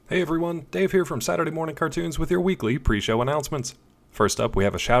Hey everyone, Dave here from Saturday Morning Cartoons with your weekly pre-show announcements. First up, we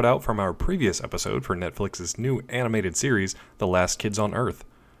have a shout out from our previous episode for Netflix's new animated series, The Last Kids on Earth.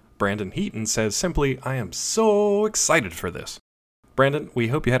 Brandon Heaton says simply, I am so excited for this. Brandon, we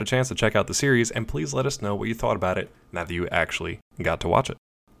hope you had a chance to check out the series, and please let us know what you thought about it now that you actually got to watch it.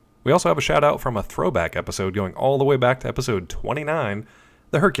 We also have a shout out from a throwback episode going all the way back to episode 29,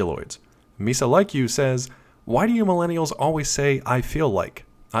 The Herculoids. Misa Like You says, why do you millennials always say, I feel like?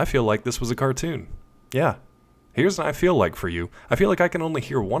 I feel like this was a cartoon. Yeah. Here's an I feel like for you. I feel like I can only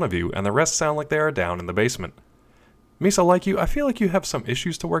hear one of you, and the rest sound like they are down in the basement. Misa Like You, I feel like you have some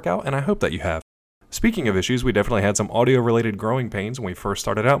issues to work out, and I hope that you have. Speaking of issues, we definitely had some audio-related growing pains when we first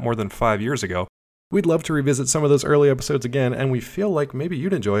started out more than 5 years ago. We'd love to revisit some of those early episodes again, and we feel like maybe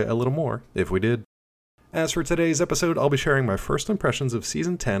you'd enjoy it a little more if we did. As for today's episode, I'll be sharing my first impressions of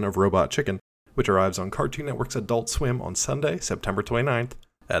Season 10 of Robot Chicken, which arrives on Cartoon Network's Adult Swim on Sunday, September 29th,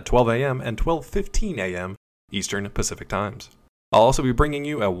 at 12 a.m. and 12:15 a.m. Eastern Pacific Times. I'll also be bringing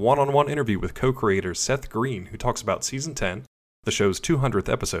you a one-on-one interview with co-creator Seth Green, who talks about Season 10, the show's 200th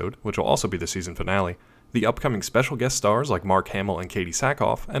episode, which will also be the season finale, the upcoming special guest stars like Mark Hamill and Katie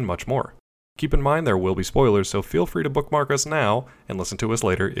Sackhoff, and much more. Keep in mind there will be spoilers, so feel free to bookmark us now and listen to us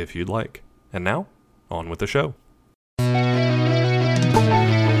later if you'd like. And now, on with the show.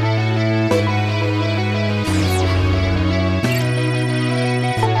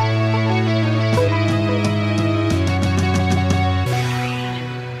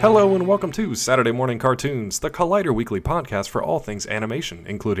 Hello and welcome to Saturday Morning Cartoons, the Collider weekly podcast for all things animation,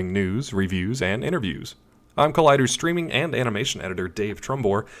 including news, reviews, and interviews. I'm Collider's streaming and animation editor, Dave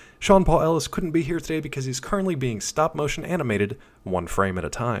Trumbore. Sean Paul Ellis couldn't be here today because he's currently being stop-motion animated one frame at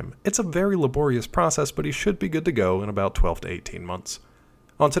a time. It's a very laborious process, but he should be good to go in about 12 to 18 months.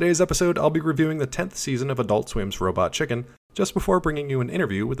 On today's episode, I'll be reviewing the 10th season of Adult Swim's Robot Chicken, just before bringing you an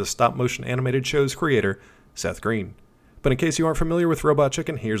interview with the stop-motion animated show's creator, Seth Green. But in case you aren't familiar with Robot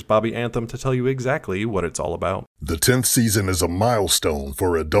Chicken, here's Bobby Anthem to tell you exactly what it's all about. The 10th season is a milestone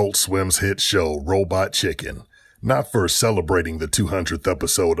for Adult Swim's hit show, Robot Chicken. Not for celebrating the 200th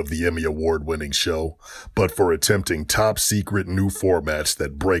episode of the Emmy Award-winning show, but for attempting top-secret new formats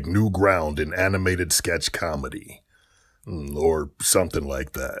that break new ground in animated sketch comedy. Or something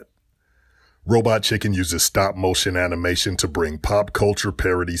like that. Robot Chicken uses stop-motion animation to bring pop culture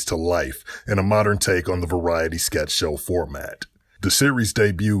parodies to life in a modern take on the variety sketch show format. The series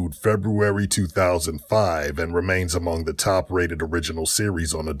debuted February 2005 and remains among the top-rated original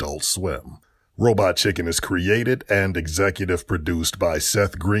series on Adult Swim. Robot Chicken is created and executive produced by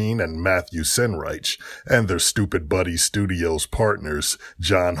Seth Green and Matthew Senreich, and their Stupid Buddies Studios partners,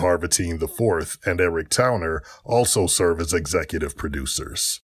 John Harvatine IV and Eric Towner, also serve as executive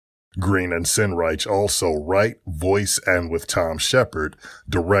producers. Green and Senreich also write, voice, and with Tom Shepard,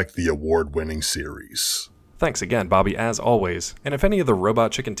 direct the award-winning series. Thanks again, Bobby, as always. And if any of the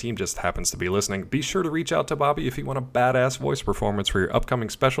Robot Chicken team just happens to be listening, be sure to reach out to Bobby if you want a badass voice performance for your upcoming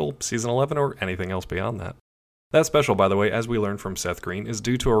special, Season 11, or anything else beyond that. That special, by the way, as we learned from Seth Green, is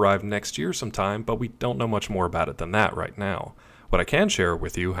due to arrive next year sometime, but we don't know much more about it than that right now. What I can share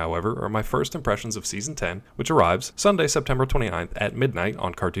with you, however, are my first impressions of Season 10, which arrives Sunday, September 29th at midnight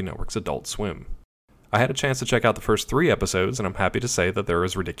on Cartoon Network's Adult Swim. I had a chance to check out the first 3 episodes, and I'm happy to say that they're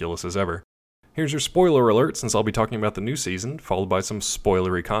as ridiculous as ever. Here's your spoiler alert, since I'll be talking about the new season, followed by some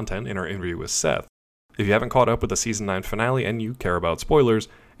spoilery content in our interview with Seth. If you haven't caught up with the Season 9 finale and you care about spoilers,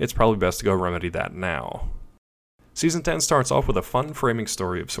 it's probably best to go remedy that now. Season 10 starts off with a fun framing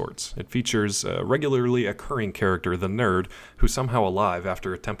story of sorts. It features a regularly occurring character, the Nerd, who's somehow alive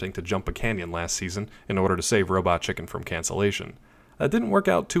after attempting to jump a canyon last season in order to save Robot Chicken from cancellation. That didn't work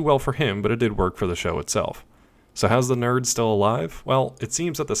out too well for him, but it did work for the show itself. So how's the Nerd still alive? Well, it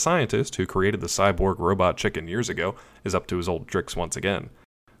seems that the scientist who created the cyborg Robot Chicken years ago is up to his old tricks once again.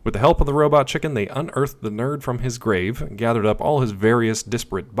 With the help of the Robot Chicken, they unearthed the Nerd from his grave, gathered up all his various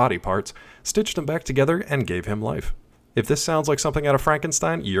disparate body parts, stitched them back together, and gave him life. If this sounds like something out of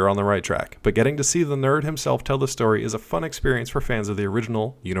Frankenstein, you're on the right track, but getting to see the Nerd himself tell the story is a fun experience for fans of the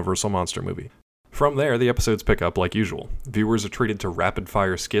original Universal Monster movie. From there, the episodes pick up like usual. Viewers are treated to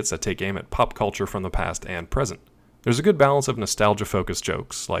rapid-fire skits that take aim at pop culture from the past and present. There's a good balance of nostalgia-focused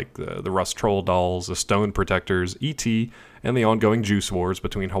jokes, like the Rust Troll dolls, the Stone Protectors, E.T., and the ongoing juice wars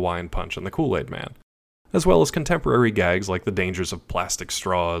between Hawaiian Punch and the Kool-Aid Man, as well as contemporary gags like the dangers of plastic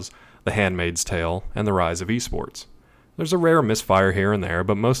straws, The Handmaid's Tale, and the rise of esports. There's a rare misfire here and there,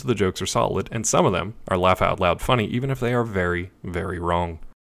 but most of the jokes are solid, and some of them are laugh-out-loud funny even if they are very, very wrong.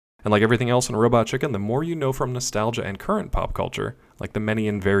 And like everything else in Robot Chicken, the more you know from nostalgia and current pop culture, like the many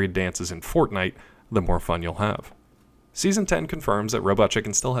and varied dances in Fortnite, the more fun you'll have. Season 10 confirms that Robot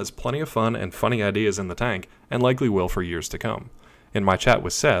Chicken still has plenty of fun and funny ideas in the tank, and likely will for years to come. In my chat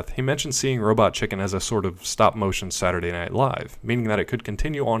with Seth, he mentioned seeing Robot Chicken as a sort of stop-motion Saturday Night Live, meaning that it could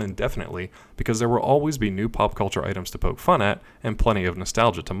continue on indefinitely because there will always be new pop culture items to poke fun at and plenty of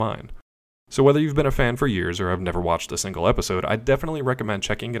nostalgia to mine. So whether you've been a fan for years or have never watched a single episode, I definitely recommend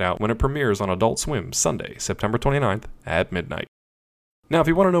checking it out when it premieres on Adult Swim Sunday, September 29th at midnight. Now, if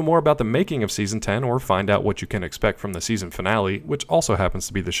you want to know more about the making of Season 10 or find out what you can expect from the season finale, which also happens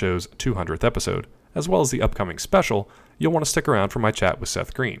to be the show's 200th episode, as well as the upcoming special, you'll want to stick around for my chat with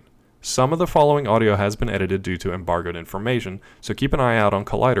Seth Green. Some of the following audio has been edited due to embargoed information, so keep an eye out on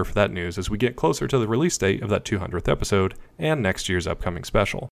Collider for that news as we get closer to the release date of that 200th episode and next year's upcoming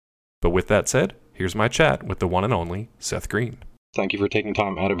special. But with that said, here's my chat with the one and only Seth Green. Thank you for taking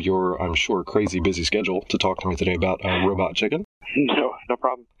time out of your, I'm sure, crazy busy schedule to talk to me today about Robot Chicken. No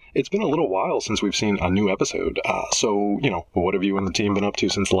problem. It's been a little while since we've seen a new episode, so, what have you and the team been up to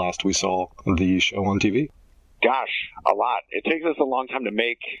since last we saw the show on TV? Gosh, a lot. It takes us a long time to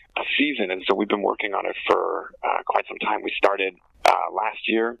make a season, and so we've been working on it for quite some time. We started last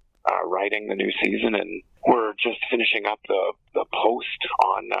year writing the new season, and we're just finishing up the post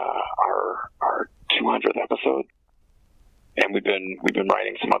on our 200th episode. And we've been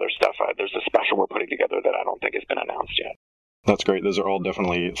writing some other stuff. There's a special we're putting together that I don't think has been announced yet. That's great. Those are all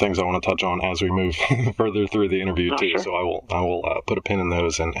definitely things I want to touch on as we move further through the interview too. Sure. So I will put a pin in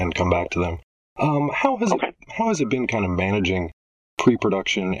those and come back to them. How has it been kind of managing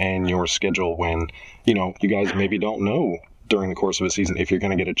pre-production and your schedule when you guys maybe don't know during the course of a season if you're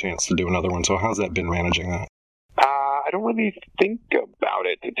going to get a chance to do another one? So how's that been managing that? I don't really think about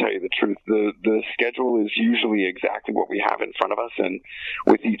it, to tell you the truth. The schedule is usually exactly what we have in front of us, and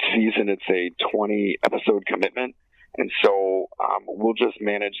with each season, it's a 20-episode commitment, and so we'll just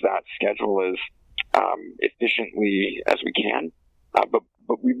manage that schedule as efficiently as we can. But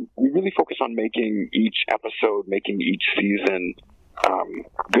we really focus on making each episode, making each season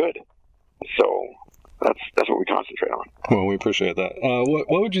good. So that's what we concentrate on. Well, we appreciate that.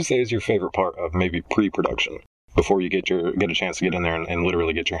 What would you say is your favorite part of maybe pre-production, before you get a chance to get in there and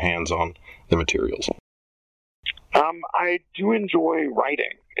literally get your hands on the materials? I do enjoy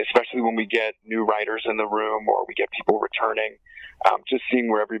writing, especially when we get new writers in the room or we get people returning. Just seeing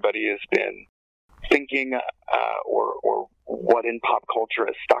where everybody has been thinking, or what in pop culture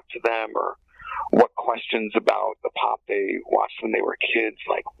has stuck to them, or what questions about the pop they watched when they were kids,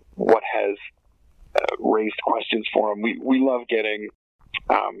 like what has raised questions for them. We love getting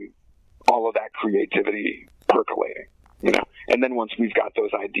all of that creativity percolating, and then once we've got those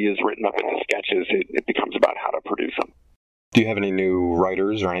ideas written up into sketches, it becomes about how to produce them. Do you have any new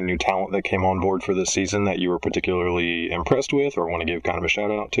writers or any new talent that came on board for this season that you were particularly impressed with or want to give kind of a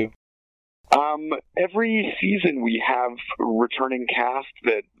shout out to? Every season we have returning cast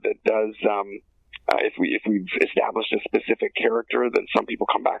that does, if we've established a specific character, then some people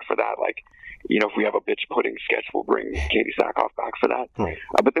come back for that. Like, if we have a bitch pudding sketch, we'll bring Katie Sackhoff back for that. Right.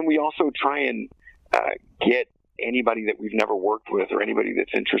 But then we also try and get anybody that we've never worked with or anybody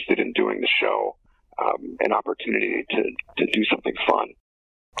that's interested in doing the show an opportunity to do something fun.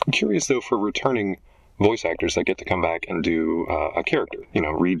 I'm curious, though, for returning voice actors that get to come back and do a character,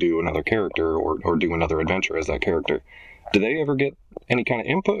 redo another character or do another adventure as that character. Do they ever get any kind of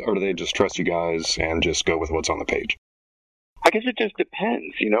input, or do they just trust you guys and just go with what's on the page? I guess it just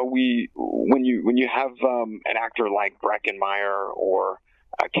depends. When you have an actor like Breckenmeyer or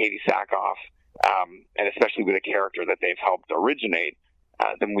Katie Sackhoff, and especially with a character that they've helped originate,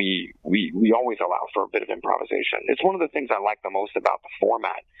 then we always allow for a bit of improvisation. It's one of the things I like the most about the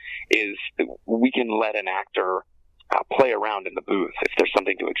format is that we can let an actor play around in the booth. If there's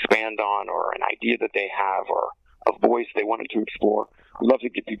something to expand on or an idea that they have or a voice they wanted to explore, we love to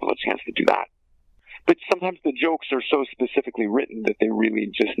give people a chance to do that. But sometimes the jokes are so specifically written that they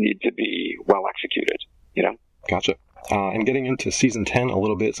really just need to be well executed, Gotcha. And getting into season 10 a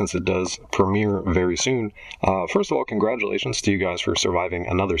little bit, since it does premiere very soon. First of all, congratulations to you guys for surviving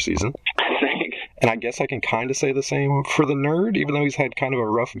another season. Thanks. And I guess I can kind of say the same for the nerd, even though he's had kind of a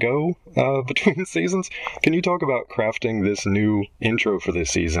rough go between seasons. Can you talk about crafting this new intro for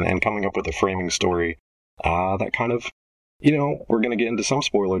this season and coming up with a framing story that kind of, we're going to get into some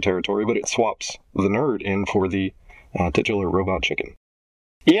spoiler territory, but it swaps the nerd in for the titular Robot Chicken?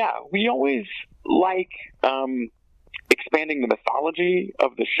 Yeah, we always like expanding the mythology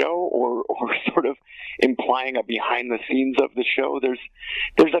of the show or sort of implying a behind the scenes of the show.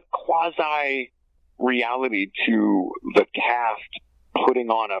 There's a quasi reality to the cast putting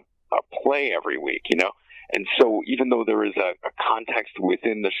on a play every week, and so even though there is a context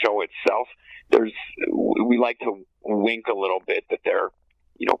within the show itself, we like to wink a little bit that they're,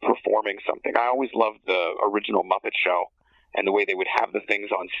 performing something. I always loved the original Muppet Show and the way they would have the things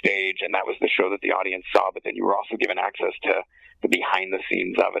on stage, and that was the show that the audience saw, but then you were also given access to the behind the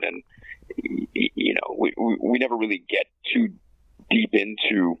scenes of it. And, we never really get too deep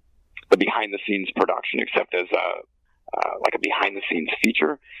into the behind the scenes production except as like a behind the scenes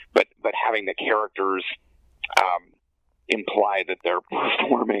feature, but having the characters imply that they're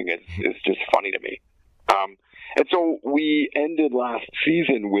performing is just funny to me. And so we ended last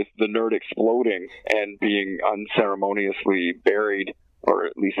season with the nerd exploding and being unceremoniously buried, or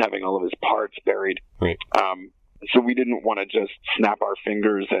at least having all of his parts buried. Right. So we didn't want to just snap our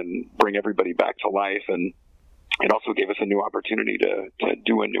fingers and bring everybody back to life, and it also gave us a new opportunity to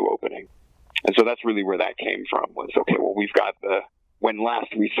do a new opening. And so that's really where that came from, was, okay, well, we've got when last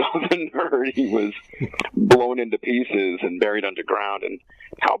we saw the nerd, he was blown into pieces and buried underground, and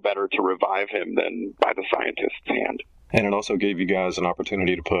how better to revive him than by the scientist's hand. And it also gave you guys an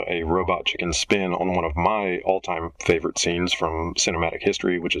opportunity to put a Robot Chicken spin on one of my all-time favorite scenes from cinematic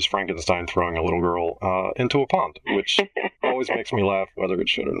history, which is Frankenstein throwing a little girl into a pond, which always makes me laugh, whether it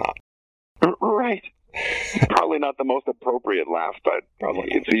should or not. Right. Probably not the most appropriate laugh, but Probably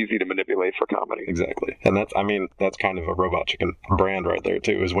it's easy to manipulate for comedy. Exactly. And that's kind of a Robot Chicken brand right there,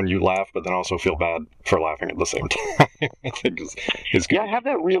 too, is when you laugh, but then also feel bad for laughing at the same time. I think is good. Yeah, I have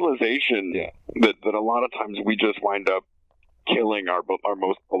that realization that a lot of times we just wind up killing our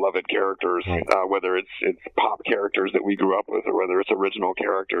most beloved characters, right. Whether it's pop characters that we grew up with or whether it's original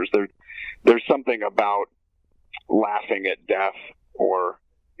characters. There's something about laughing at death or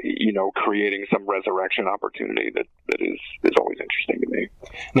creating some resurrection opportunity that is always interesting to me.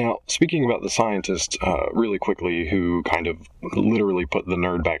 Now, speaking about the scientist, really quickly, who kind of literally put the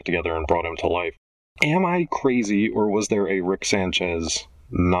nerd back together and brought him to life, am I crazy, or was there a Rick Sanchez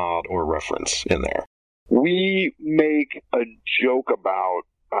nod or reference in there? We make a joke about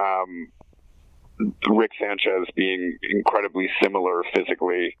Rick Sanchez being incredibly similar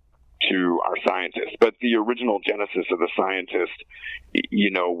physically to our scientist, but the original genesis of the scientist,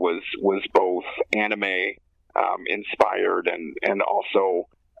 was both anime inspired and also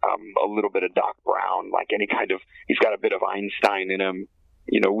a little bit of Doc Brown, like any kind of, he's got a bit of Einstein in him.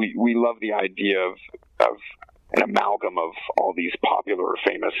 We love the idea of an amalgam of all these popular or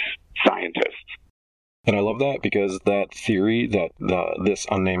famous scientists. And I love that, because that theory that this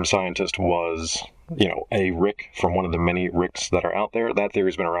unnamed scientist was, a Rick from one of the many Ricks that are out there, that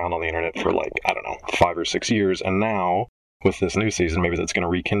theory's been around on the internet for 5 or 6 years. And now, with this new season, maybe that's going to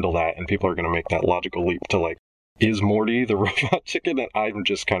rekindle that, and people are going to make that logical leap to is Morty the Robot Chicken? And I'm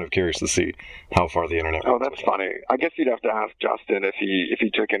just kind of curious to see how far the internet. Oh, that's funny. I guess you'd have to ask Justin if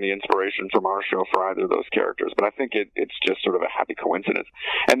he took any inspiration from our show for either of those characters. But I think it's just sort of a happy coincidence.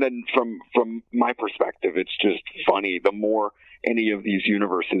 And then from my perspective, it's just funny. The more any of these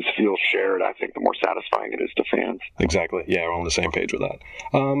universes feel shared, I think the more satisfying it is to fans. Exactly. Yeah, we're on the same page with that.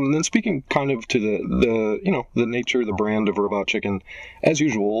 Then speaking kind of to the nature, the brand of Robot Chicken, as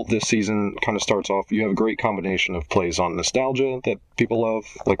usual, this season kind of starts off, you have a great combination of plays on nostalgia that people love,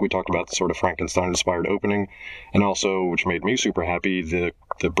 like we talked about, the sort of Frankenstein-inspired opening, and also, which made me super happy,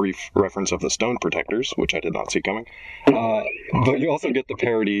 the brief reference of the Stone Protectors, which I did not see coming. But you also get the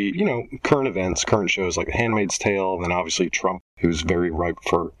parody, current events, current shows like The Handmaid's Tale, and then obviously Trump, who's very ripe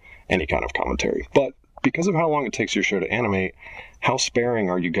for any kind of commentary. But because of how long it takes your show to animate, how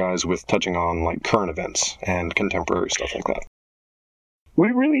sparing are you guys with touching on current events and contemporary stuff like that? We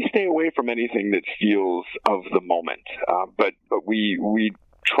really stay away from anything that feels of the moment, but we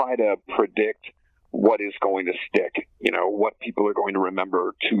try to predict what is going to stick, what people are going to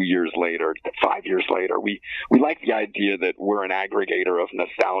remember 2 years later, 5 years later. We like the idea that we're an aggregator of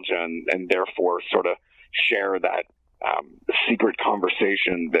nostalgia and therefore sort of share that secret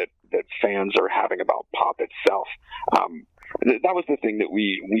conversation that fans are having about pop itself. That was the thing that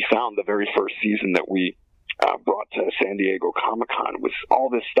we found the very first season that we brought to San Diego Comic-Con, was all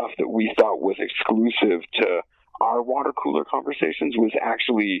this stuff that we thought was exclusive to our water cooler conversations was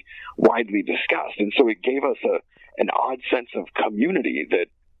actually widely discussed. And so it gave us an odd sense of community that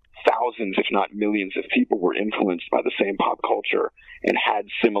thousands, if not millions of people were influenced by the same pop culture and had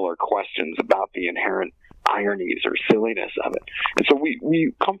similar questions about the inherent ironies or silliness of it. And so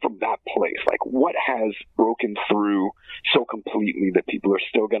we come from that place, what has broken through so completely that people are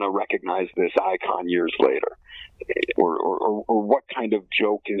still going to recognize this icon years later, or what kind of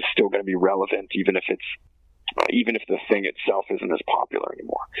joke is still going to be relevant even if the thing itself isn't as popular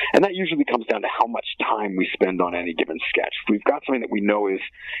anymore. And that usually comes down to how much time we spend on any given sketch. If we've got something that we know is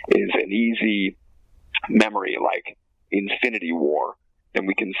an easy memory, like Infinity War, then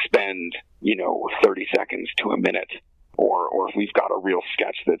we can spend, 30 seconds to a minute, or if we've got a real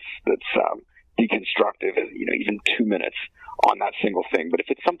sketch that's deconstructive, even 2 minutes on that single thing. But if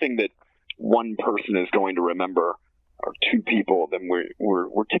it's something that one person is going to remember, or two people, then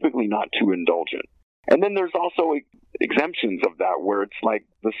we're typically not too indulgent. And then there's also exemptions of that, where it's like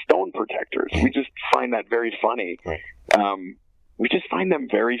the stone protectors. We just find that very funny. Right. We just find them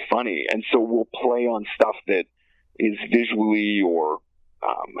very funny, and so we'll play on stuff that is visually or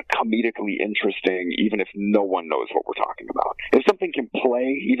comedically interesting, even if no one knows what we're talking about. If something can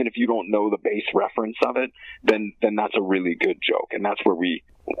play, even if you don't know the base reference of it, then that's a really good joke, and that's where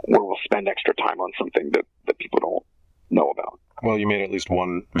we'll spend extra time on something that people don't know about. Well, you made at least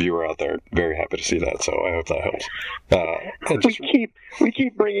one viewer out there very happy to see that, so I hope that helps. We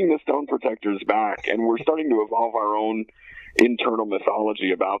keep bringing the stone protectors back, and we're starting to evolve our own internal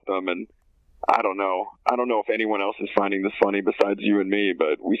mythology about them, and I don't know if anyone else is finding this funny besides you and me,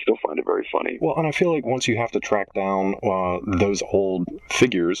 but we still find it very funny. Well, and I feel like once you have to track down those old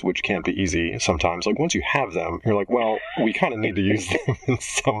figures, which can't be easy sometimes, like once you have them, you're like, well, we kind of need to use them in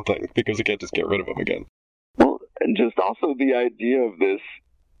something, because we can't just get rid of them again. Well, and just also the idea of this,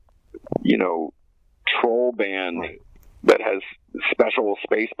 troll band Right. that has special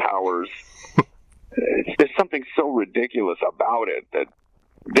space powers. There's something so ridiculous about it that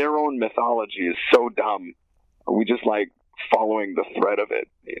their own mythology is so dumb. We just like following the thread of it,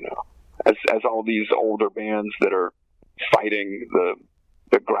 as all these older bands that are fighting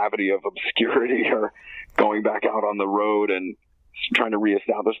the gravity of obscurity are going back out on the road and trying to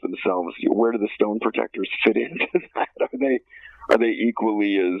reestablish themselves. Where do the stone protectors fit into that? Are they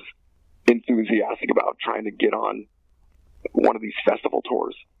equally as enthusiastic about trying to get on one of these festival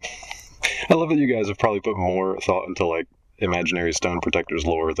tours? I love that you guys have probably put more thought into like imaginary stone protectors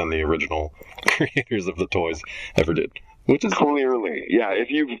lore than the original creators of the toys ever did. Which is clearly, yeah. If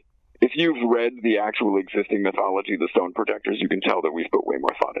you've read the actual existing mythology of the stone protectors, you can tell that we've put way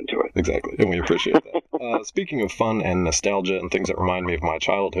more thought into it. Exactly, and we appreciate that. Speaking of fun and nostalgia and things that remind me of my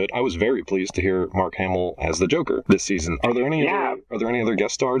childhood, I was very pleased to hear Mark Hamill as the Joker this season. Are there any other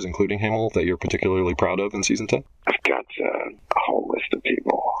guest stars, including Hamill, that you're particularly proud of in season 10? I've got a whole list of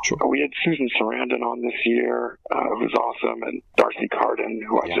people. Sure. We had Susan Sarandon on this year, who's awesome, and Darcy Carden,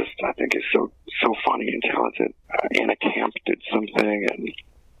 who I think is so funny and talented. Anna Camp did something, and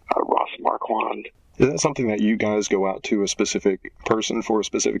Ross Marquand. Is that something that you guys go out to a specific person for a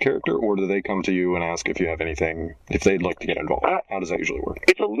specific character, or do they come to you and ask if you have anything, if they'd like to get involved? How does that usually work?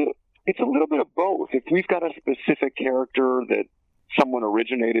 It's a little bit of both. If we've got a specific character that someone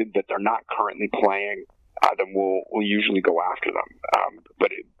originated that they're not currently playing, then we'll usually go after them.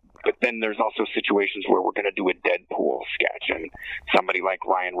 But then there's also situations where we're going to do a Deadpool sketch, and somebody like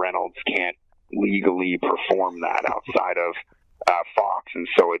Ryan Reynolds can't legally perform that outside of Fox, and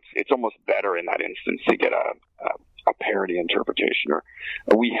so it's almost better in that instance to get a parody interpretation. Or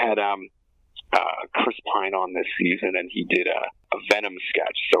we had Chris Pine on this season, and he did a Venom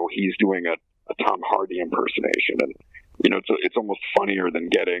sketch, so he's doing a Tom Hardy impersonation, and it's almost funnier than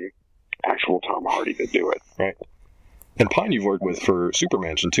getting actual Tom Hardy to do it. Right. And Pine you've worked with for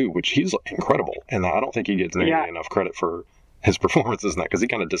Supermansion too, which he's incredible, and I don't think he gets nearly enough credit for his performances in that, because he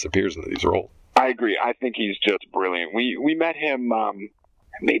kind of disappears into these roles. I agree. I think he's just brilliant. We met him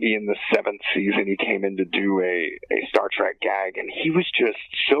maybe in the 7th season. He came in to do a Star Trek gag, and he was just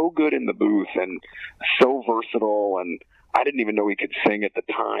so good in the booth and so versatile, and I didn't even know he could sing at the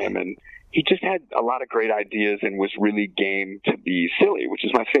time, and he just had a lot of great ideas and was really game to be silly, which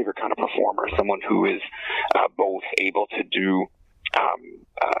is my favorite kind of performer, someone who is both able to do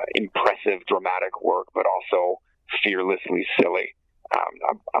impressive dramatic work, but also fearlessly silly.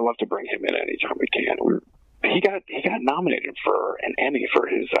 I love to bring him in anytime we can. He got nominated for an Emmy for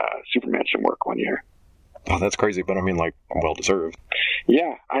his Supermansion work one year. Oh, that's crazy, but I mean, like, well-deserved.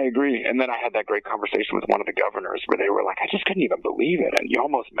 Yeah, I agree. And then I had that great conversation with one of the governors where they were like, I just couldn't even believe it. And you're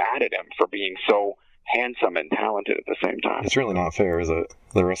almost mad at him for being so handsome and talented at the same time. It's really not fair, is it?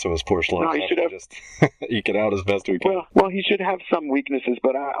 The rest of us poor slugs no, he should have just eke it out as best we can. Well, he should have some weaknesses,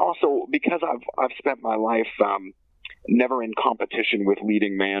 but I also, because I've spent my life never in competition with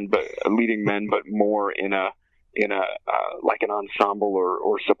leading men, but more in a like an ensemble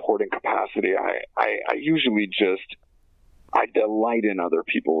or supporting capacity. I usually I delight in other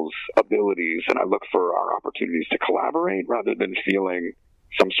people's abilities, and I look for our opportunities to collaborate rather than feeling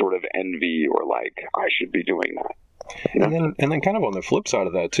some sort of envy or like I should be doing that. You know? And then kind of on the flip side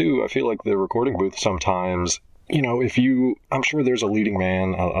of that too, I feel like the recording booth sometimes, I'm sure there's a leading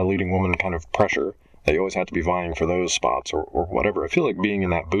man, a leading woman kind of pressure that you always have to be vying for those spots or whatever. I feel like being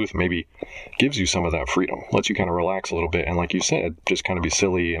in that booth maybe gives you some of that freedom, lets you kind of relax a little bit, and like you said, just kind of be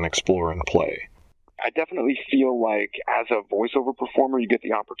silly and explore and play. I definitely feel like as a voiceover performer, you get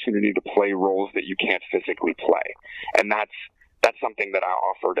the opportunity to play roles that you can't physically play. And that's something that I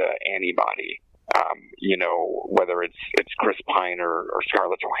offer to anybody. Whether it's Chris Pine or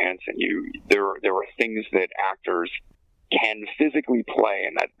Scarlett Johansson, there are things that actors can physically play,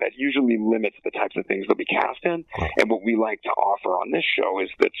 and that usually limits the types of things they'll be cast in. And what we like to offer on this show is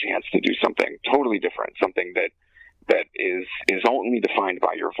the chance to do something totally different, something that is only defined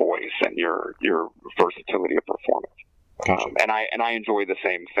by your voice and your versatility of performance. Gotcha. And I enjoy the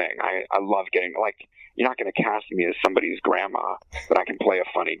same thing. I love getting, like, you're not going to cast me as somebody's grandma, but I can play a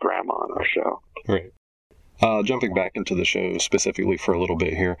funny grandma on our show. Right. Jumping back into the show specifically for a little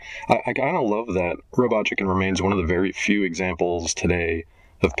bit here, I kind of love that Robot Chicken remains one of the very few examples today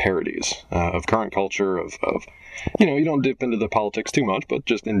of parodies, of current culture, of you don't dip into the politics too much, but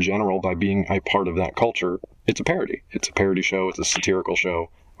just in general, by being a part of that culture, it's a parody. It's a parody show, it's a satirical show,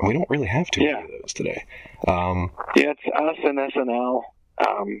 and we don't really have too many of those today. It's us and SNL,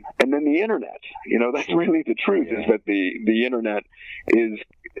 and then the internet. That's really the truth, is that the internet is...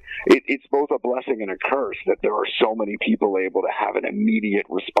 It's both a blessing and a curse that there are so many people able to have an immediate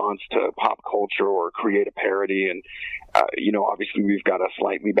response to pop culture or create a parody. And, obviously we've got a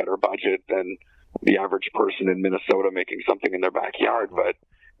slightly better budget than the average person in Minnesota making something in their backyard. But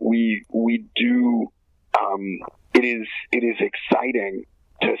we do, it is exciting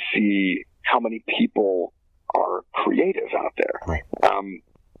to see how many people are creative out there. Right.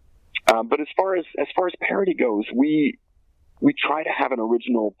 But as far as parody goes, we try to have an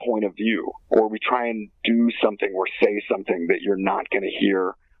original point of view, or we try and do something or say something that you're not going to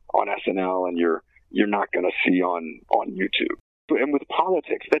hear on SNL and you're not going to see on YouTube. And with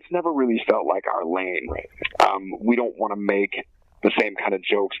politics, that's never really felt like our lane. Right. We don't want to make the same kind of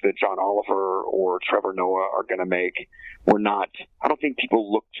jokes that John Oliver or Trevor Noah are going to make. I don't think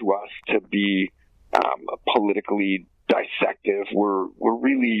people look to us to be politically dissective.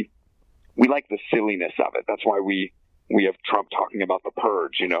 We like the silliness of it. That's why we have Trump talking about the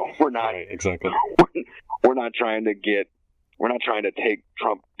purge. We're not right, exactly. We're not trying to take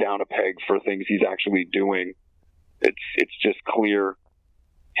Trump down a peg for things he's actually doing. It's just clear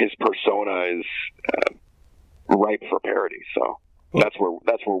his persona is ripe for parody. So that's where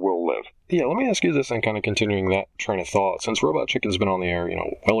we'll live. Yeah, let me ask you this, and kind of continuing that train of thought. Since Robot Chicken's been on the air,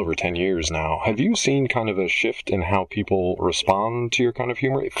 well over 10 years now, have you seen kind of a shift in how people respond to your kind of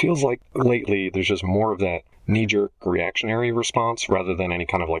humor? It feels like lately there's just more of that knee-jerk reactionary response rather than any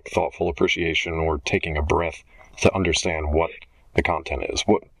kind of like thoughtful appreciation or taking a breath to understand what the content is.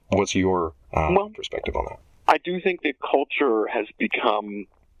 What's your perspective on that? I do think that culture has become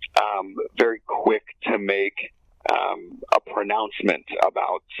very quick to make a pronouncement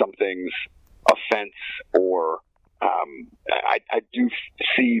about something's offense, or I do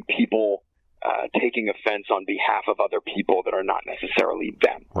see people taking offense on behalf of other people that are not necessarily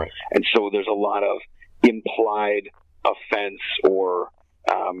them. Right. And so there's a lot of implied offense or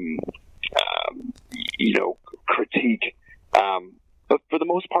critique. But for the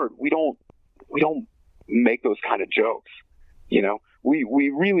most part, we don't make those kind of jokes. We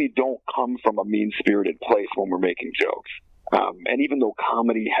really don't come from a mean-spirited place when we're making jokes. And even though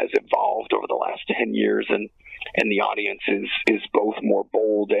comedy has evolved over the last 10 years and the audience is both more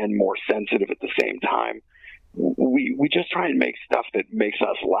bold and more sensitive at the same time, we just try and make stuff that makes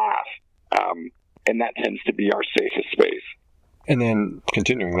us laugh. And that tends to be our safest space. And then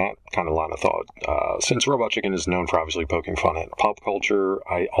continuing that kind of line of thought, since Robot Chicken is known for obviously poking fun at pop culture,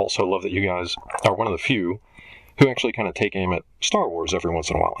 I also love that you guys are one of the few who actually kind of take aim at Star Wars every once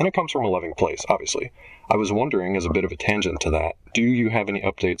in a while. And it comes from a loving place, obviously. I was wondering, as a bit of a tangent to that, do you have any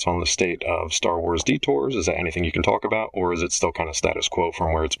updates on the state of Star Wars detours? Is that anything you can talk about, or is it still kind of status quo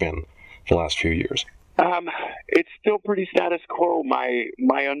from where it's been the last few years? It's still pretty status quo.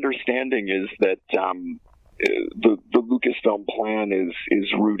 My understanding is that the Lucasfilm plan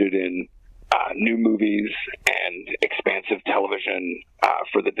is rooted in new movies and expansive television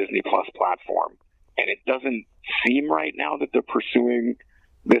for the Disney Plus platform, and it doesn't seem right now that they're pursuing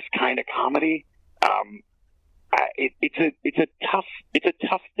this kind of comedy. It's a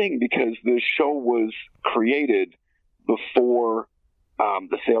tough thing because the show was created before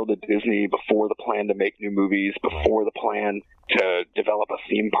the sale to Disney, before the plan to make new movies, before the plan to develop a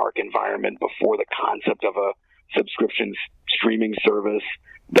theme park environment, before the concept of a subscription streaming service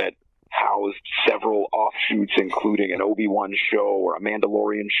that housed several offshoots, including an Obi-Wan show or a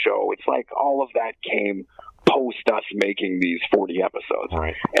Mandalorian show. It's like all of that came post us making these 40 episodes.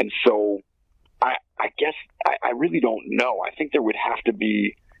 Right. And so I I guess I really don't know. I think there would have to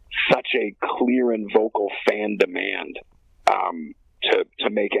be such a clear and vocal fan demand to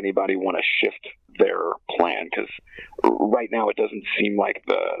make anybody want to shift their plan, because right now it doesn't seem like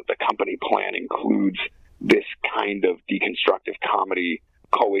the company plan includes this kind of deconstructive comedy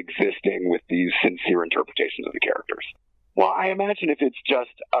coexisting with these sincere interpretations of the characters. Well, I imagine if it's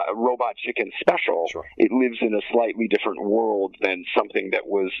just a Robot Chicken special, Sure. It lives in a slightly different world than something that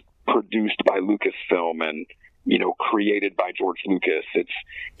was produced by Lucasfilm and, created by George Lucas.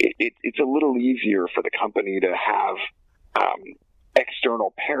 It's a little easier for the company to have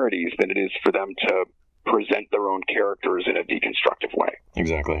external parodies than it is for them to present their own characters in a deconstructive way.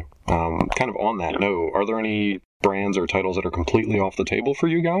 Exactly. Kind of on that note, are there any brands or titles that are completely off the table for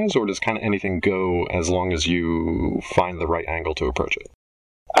you guys, or does kind of anything go as long as you find the right angle to approach it?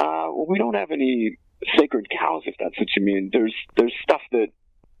 Well, we don't have any sacred cows, if that's what you mean. There's stuff that,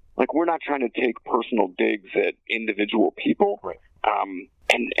 like, we're not trying to take personal digs at individual people. Right.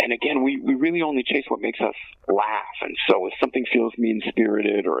 And again, we really only chase what makes us laugh. And so if something feels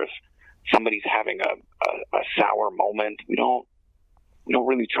mean-spirited, or if somebody's having a sour moment, we don't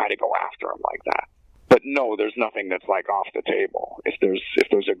really try to go after them like that. But no, there's nothing that's like off the table. If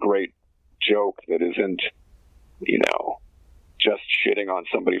there's a great joke that isn't, just shitting on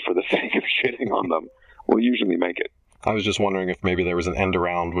somebody for the sake of shitting on them, we'll usually make it. I was just wondering if maybe there was an end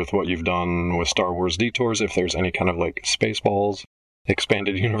around with what you've done with Star Wars Detours, if there's any kind of like Spaceballs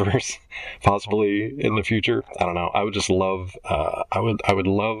expanded universe possibly in the future. I don't know. I would just love I would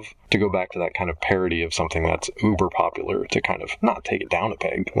love to go back to that kind of parody of something that's uber popular, to kind of not take it down a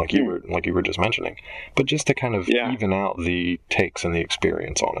peg like you were just mentioning, but just to kind of even out the takes and the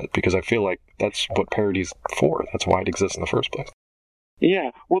experience on it, because I feel like that's what parody's for. That's why it exists in the first place. Yeah.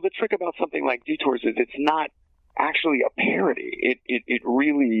 Well, the trick about something like Detours is it's not actually a parody. It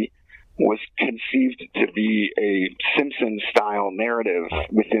really was conceived to be a Simpsons-style narrative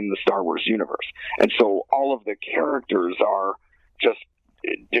within the Star Wars universe. And so all of the characters are just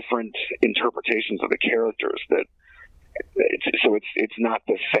different interpretations of the characters. It's not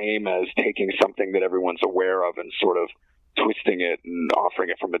the same as taking something that everyone's aware of and sort of twisting it and offering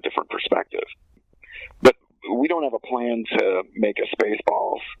it from a different perspective. But we don't have a plan to make a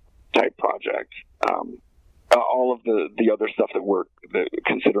Spaceballs type project. All of the other stuff that we're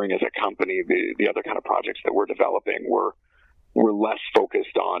considering as a company, the other kind of projects that we're developing, we're less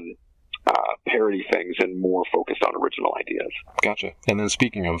focused on parody things and more focused on original ideas. Gotcha. And then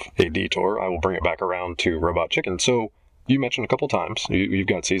speaking of a detour, I will bring it back around to Robot Chicken. So you mentioned a couple times, you've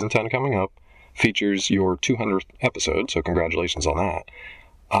got season 10 coming up, features your 200th episode, so congratulations on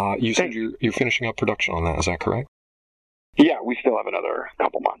that. You said you're finishing up production on that, is that correct? Yeah, we still have another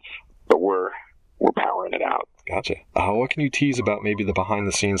couple months, but we're powering it out. Gotcha. What can you tease about maybe the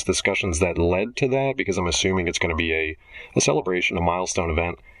behind-the-scenes discussions that led to that? Because I'm assuming it's going to be a celebration, a milestone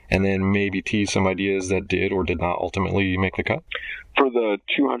event, and then maybe tease some ideas that did or did not ultimately make the cut? For the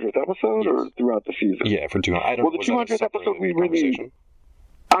 200th episode, or throughout the season? Yeah, for 200. Well, the 200th episode, we really...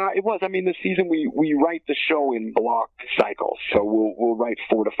 It was. I mean, the season, we write the show in block cycles. So we'll write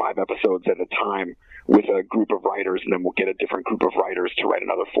 4 to 5 episodes at a time with a group of writers, and then we'll get a different group of writers to write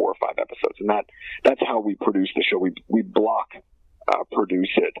another 4 or 5 episodes. And that's how we produce the show. We block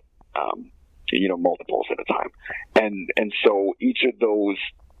produce it, multiples at a time. And so each of those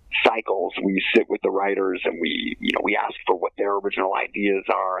cycles, we sit with the writers and we ask for what their original ideas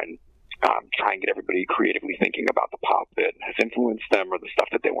are, and try and get everybody creatively thinking about the pop that has influenced them or the stuff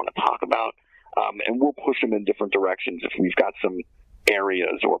that they want to talk about. And we'll push them in different directions if we've got some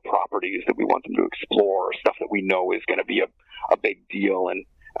areas or properties that we want them to explore, or stuff that we know is going to be a big deal, and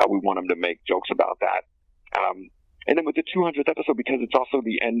we want them to make jokes about that. And then with the 200th episode, because it's also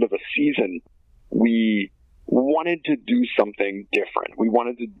the end of a season, we wanted to do something different. We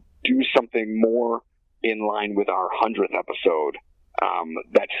wanted to do something more in line with our 100th episode,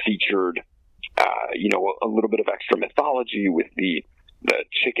 that featured, a little bit of extra mythology with the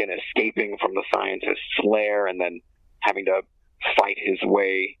chicken escaping from the scientist's lair and then having to fight his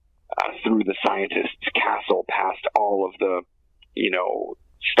way through the scientist's castle past all of the,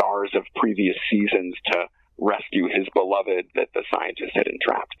 stars of previous seasons to rescue his beloved that the scientist had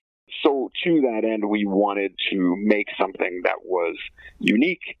entrapped. So to that end, we wanted to make something that was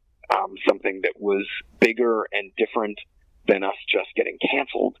unique, something that was bigger and different than us just getting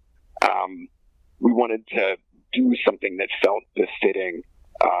canceled. We wanted to do something that felt befitting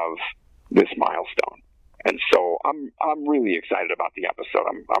of this milestone. And so I'm really excited about the episode.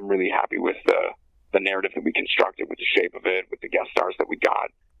 I'm really happy with the narrative that we constructed, with the shape of it, with the guest stars that we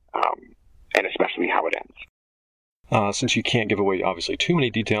got, and especially how it ends. since you can't give away, obviously, too many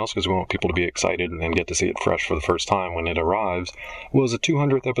details because we want people to be excited and get to see it fresh for the first time when it arrives, was the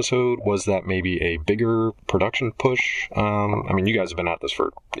 200th episode, was that maybe a bigger production push? I mean, you guys have been at this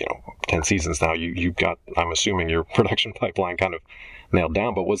for, 10 seasons now. You've got, I'm assuming, your production pipeline kind of nailed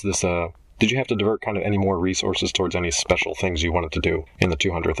down, but was this did you have to divert kind of any more resources towards any special things you wanted to do in the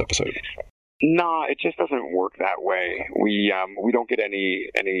 200th episode? No, it just doesn't work that way. We don't get any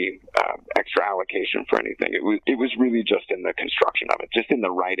extra allocation for anything. It was really just in the construction of it, just in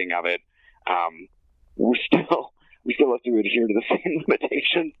the writing of it. We still have to adhere to the same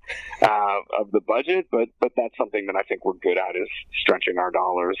limitations of the budget, but that's something that I think we're good at, is stretching our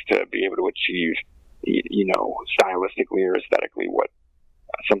dollars to be able to achieve, stylistically or aesthetically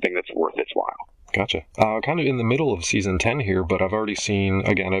something that's worth its while. Gotcha. Kind of in the middle of season 10 here, but I've already seen,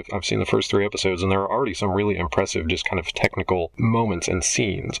 again, I've seen the first 3 episodes, and there are already some really impressive, just kind of technical moments and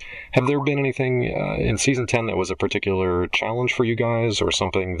scenes. Have there been anything in season 10 that was a particular challenge for you guys, or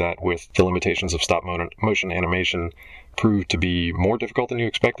something that, with the limitations of stop motion animation, proved to be more difficult than you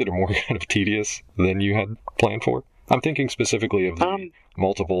expected, or more kind of tedious than you had planned for? I'm thinking specifically of the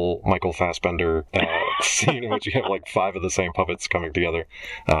multiple Michael Fassbender scene in which you have like 5 of the same puppets coming together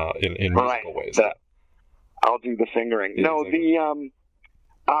in musical ways. I'll do the fingering. Yeah, no, exactly.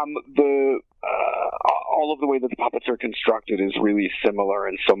 All of the way that the puppets are constructed is really similar,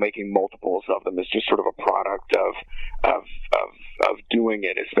 and so making multiples of them is just sort of a product of doing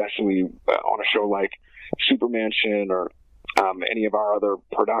it, especially on a show like Supermansion or any of our other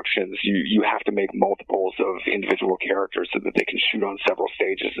productions. You have to make multiples of individual characters so that they can shoot on several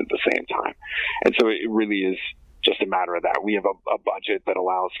stages at the same time. And so it really is just a matter of that. We have a budget that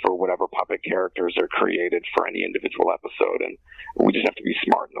allows for whatever puppet characters are created for any individual episode, and we just have to be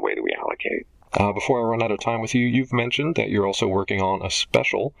smart in the way that we allocate. Before I run out of time with you, you've mentioned that you're also working on a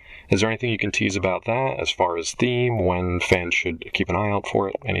special. Is there anything you can tease about that as far as theme, when fans should keep an eye out for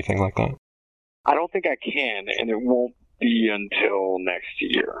it, anything like that? I don't think I can, and it won't be until next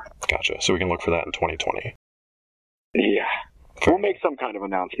year. Gotcha. So we can look for that in 2020. Yeah. We'll make some kind of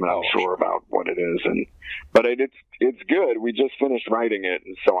announcement, I'm sure, about what it is, but it's good. We just finished writing it,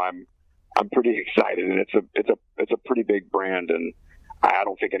 and so I'm pretty excited, and it's a pretty big brand, and I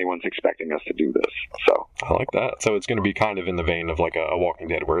don't think anyone's expecting us to do this. So I like that. So it's going to be kind of in the vein of like a Walking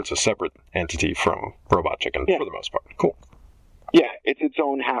Dead, where it's a separate entity from Robot Chicken for the most part. Cool. Yeah, it's its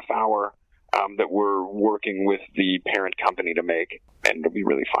own half hour that we're working with the parent company to make, and it'll be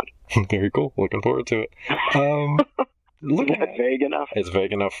really fun. Very cool. Looking forward to it. Is that vague enough? It's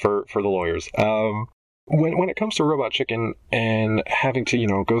vague enough for the lawyers. When it comes to Robot Chicken and having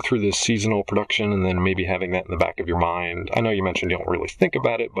to, go through this seasonal production and then maybe having that in the back of your mind, I know you mentioned you don't really think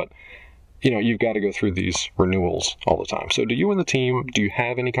about it, but, you've got to go through these renewals all the time. So do you and the team, do you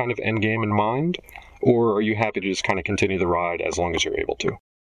have any kind of end game in mind, or are you happy to just kind of continue the ride as long as you're able to?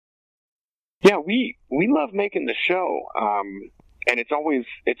 Yeah, we love making the show. And it's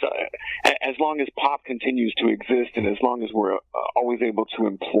as long as pop continues to exist, and as long as we're always able to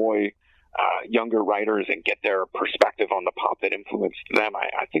employ younger writers and get their perspective on the pop that influenced them,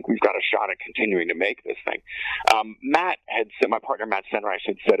 I think we've got a shot at continuing to make this thing. Matt had said, my partner Matt Senreich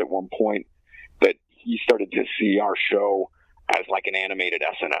had said at one point that he started to see our show as like an animated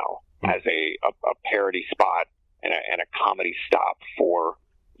SNL, as a parody spot and a comedy stop for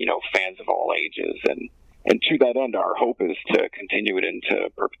fans of all ages, and to that end, our hope is to continue it into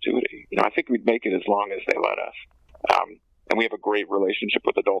perpetuity. I think we'd make it as long as they let us. And we have a great relationship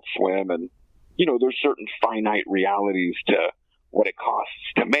with Adult Swim, and there's certain finite realities to what it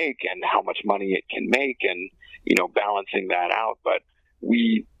costs to make and how much money it can make, and balancing that out. But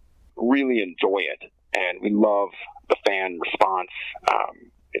we really enjoy it, and we love the fan response.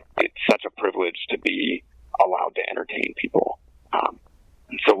 It's such a privilege to be allowed to entertain people.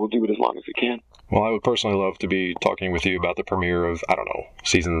 So we'll do it as long as we can. Well, I would personally love to be talking with you about the premiere of, I don't know,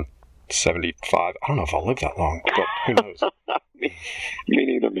 season 75. I don't know if I'll live that long, but who knows? Me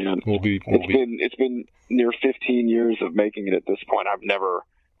neither, man. It's been near 15 years of making it at this point. I've never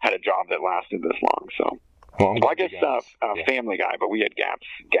had a job that lasted this long, so. Well, I guess Family Guy, but we had gaps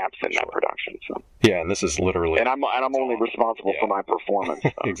in that production. So yeah, and this is literally, and I'm only responsible for my performance.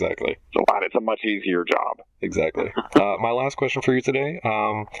 So. Exactly. It's a much easier job. Exactly. My last question for you today: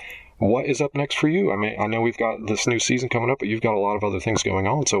 what is up next for you? I mean, I know we've got this new season coming up, but you've got a lot of other things going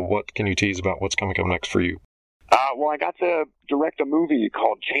on. So, what can you tease about what's coming up next for you? Well, I got to direct a movie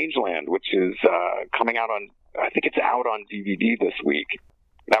called Changeland, which is coming out on. I think it's out on DVD this week.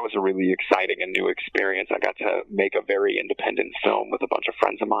 That was a really exciting and new experience. I got to make a very independent film with a bunch of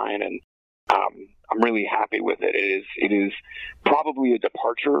friends of mine, and I'm really happy with it. It is probably a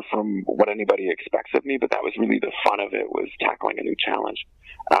departure from what anybody expects of me, but that was really the fun of it, was tackling a new challenge.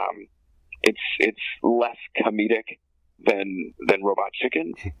 It's less comedic than Robot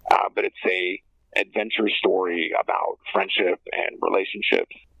Chicken, but it's a adventure story about friendship and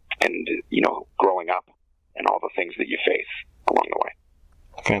relationships and, growing up and all the things that you face along the way.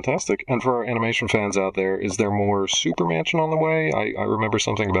 Fantastic. And for our animation fans out there, is there more Super Mansion on the way? I remember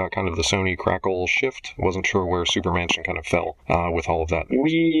something about kind of the Sony Crackle shift. Wasn't sure where Super Mansion kind of fell with all of that.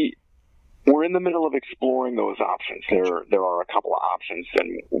 We're in the middle of exploring those options. There are a couple of options,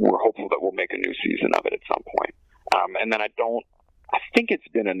 and we're hopeful that we'll make a new season of it at some point. And then I think it's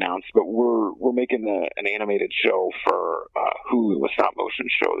been announced, but we're making an animated show for Hulu, a stop motion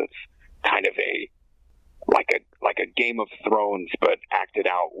show that's kind of like a Game of Thrones, but acted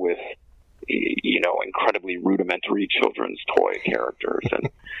out with incredibly rudimentary children's toy characters, and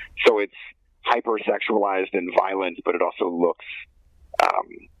so it's hypersexualized and violent, but it also looks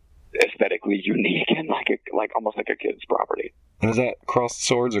aesthetically unique and like almost like a kid's property. And is that Crossed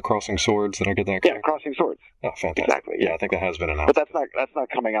Swords or Crossing Swords? Did I get that correct? Yeah, Crossing Swords. Oh, fantastic. Exactly. Yeah, I think that has been announced. But that's not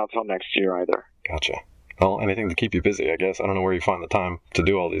coming out till next year either. Gotcha. Well, anything to keep you busy, I guess. I don't know where you find the time to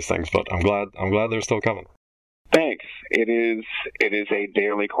do all these things, but I'm glad they're still coming. Thanks. It is a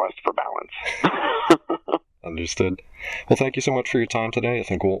daily quest for balance. Understood. Well, thank you so much for your time today. I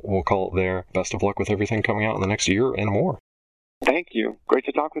think we'll call it there. Best of luck with everything coming out in the next year and more. Thank you. Great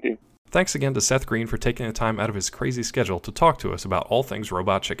to talk with you. Thanks again to Seth Green for taking the time out of his crazy schedule to talk to us about all things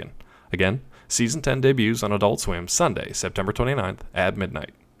Robot Chicken. Again, Season 10 debuts on Adult Swim Sunday, September 29th at midnight.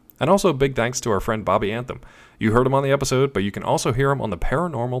 And also a big thanks to our friend Bobby Anthem. You heard him on the episode, but you can also hear him on the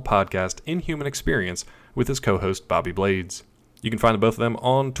paranormal podcast Inhuman Experience with his co-host Bobby Blades. You can find both of them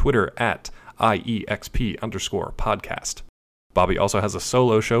on Twitter at IEXP_podcast. Bobby also has a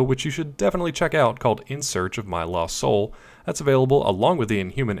solo show which you should definitely check out called In Search of My Lost Soul. That's available along with the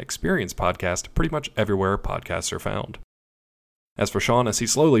Inhuman Experience podcast pretty much everywhere podcasts are found. As for Sean, as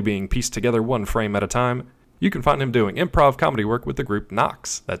he's slowly being pieced together one frame at a time, you can find him doing improv comedy work with the group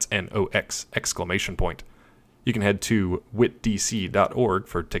Nox, that's N-O-X! You can head to witdc.org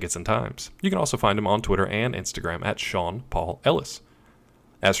for tickets and times. You can also find him on Twitter and Instagram at Sean Paul Ellis.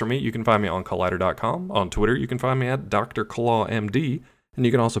 As for me, you can find me on Collider.com. On Twitter, you can find me at Dr. Claw MD. And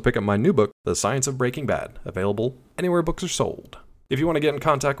you can also pick up my new book, The Science of Breaking Bad, available anywhere books are sold. If you want to get in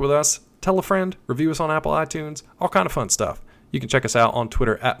contact with us, tell a friend, review us on Apple iTunes, all kind of fun stuff. You can check us out on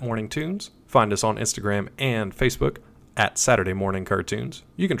Twitter at Morning Tunes, find us on Instagram and Facebook at Saturday Morning Cartoons.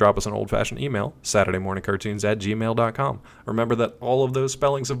 You can drop us an old-fashioned email, saturdaymorningcartoons@gmail.com. Remember that all of those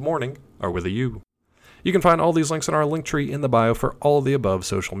spellings of morning are with a U. You can find all these links in our link tree in the bio for all of the above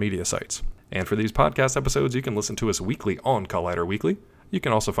social media sites. And for these podcast episodes, you can listen to us weekly on Collider Weekly. You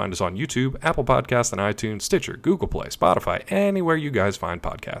can also find us on YouTube, Apple Podcasts, and iTunes, Stitcher, Google Play, Spotify, anywhere you guys find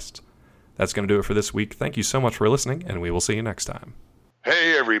podcasts. That's going to do it for this week. Thank you so much for listening, and we will see you next time.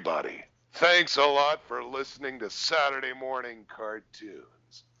 Hey, everybody. Thanks a lot for listening to Saturday Morning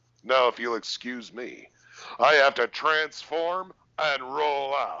Cartoons. Now, if you'll excuse me, I have to transform and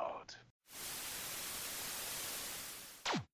roll out.